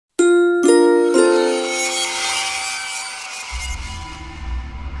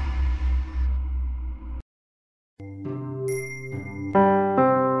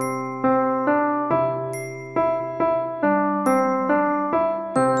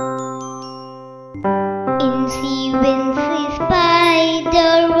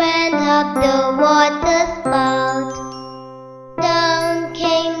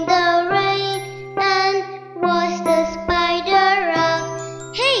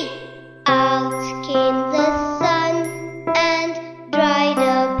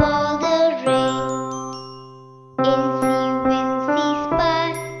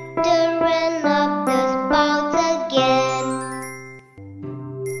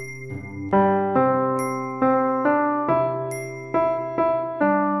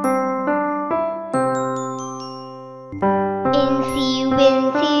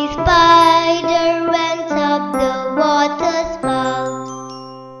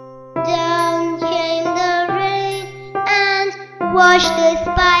Wash the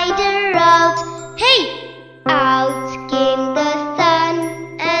spider out. Hey! Out came the sun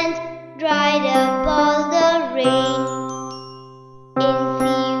and dried up all the rain.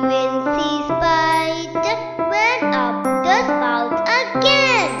 Incy Wincy Sipder went up the spout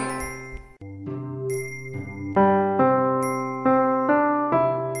again.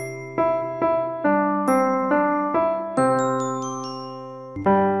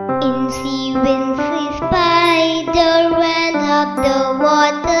 Incy Wincy Sipder went up the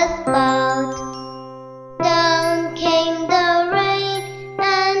water spout. Down came the rain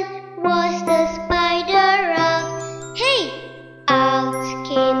and washed the spider out. Hey! Out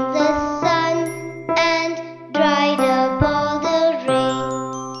came the sun and dried up all the rain.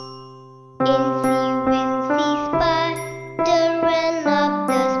 Incy Wincy Sipder went up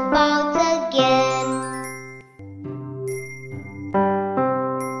the spout again.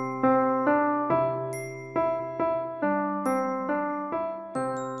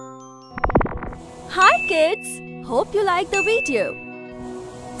 Hi kids! Hope you like the video.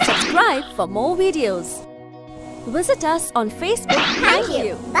 Subscribe for more videos. Visit us on Facebook. Thank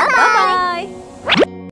you. Bye-bye.